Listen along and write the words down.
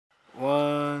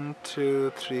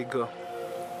2, 3, go.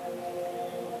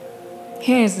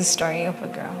 Here is the story of a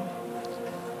girl,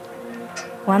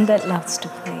 one that loves to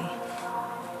play,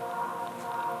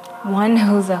 one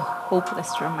who's a hopeless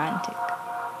romantic.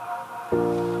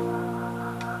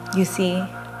 You see,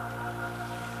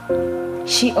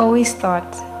 she always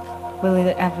thought, will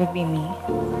it ever be me?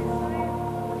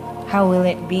 How will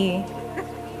it be?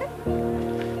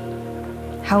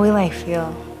 How will I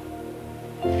feel?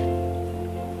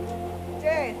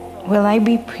 Will I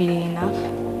be pretty enough?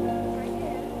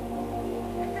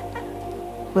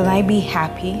 Will I be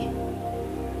happy?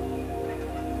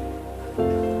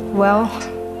 Well,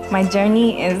 my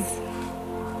journey is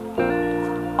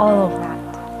all of that.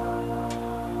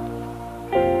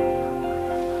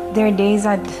 There are days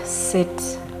I'd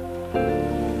sit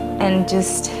and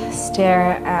just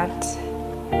stare at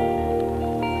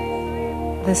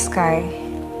the sky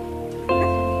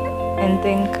and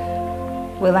think,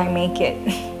 will I make it?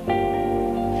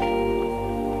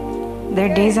 There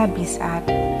are days I'd be sad.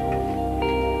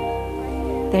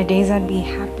 There are days I'd be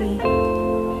happy.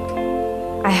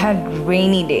 I had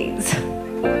rainy days.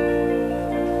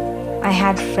 I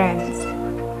had friends.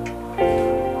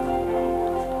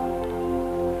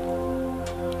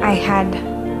 I had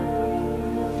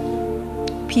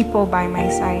people by my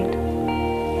side.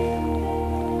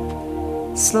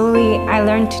 Slowly, I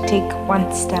learned to take one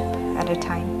step at a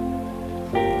time.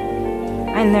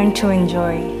 I learned to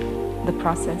enjoy the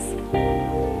process.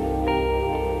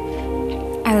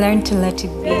 I learned to let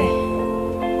it be.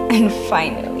 And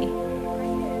finally,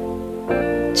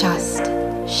 just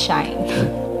shine.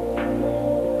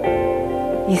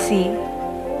 You see,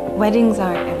 weddings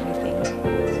are everything.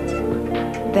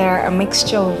 They're a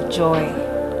mixture of joy,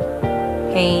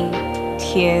 pain,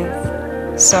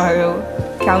 tears, sorrow,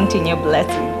 counting your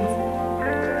blessings.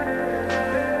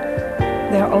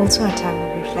 They're also a time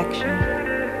of reflection.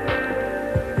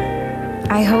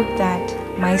 I hope that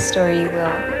my story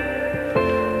will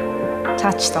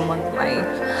touch someone's life,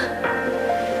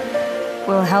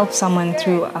 will help someone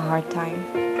through a hard time,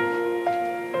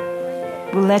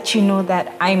 will let you know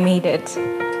that I made it.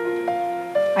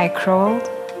 I crawled,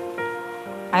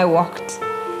 I walked,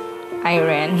 I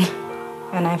ran,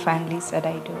 and I finally said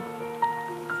I do.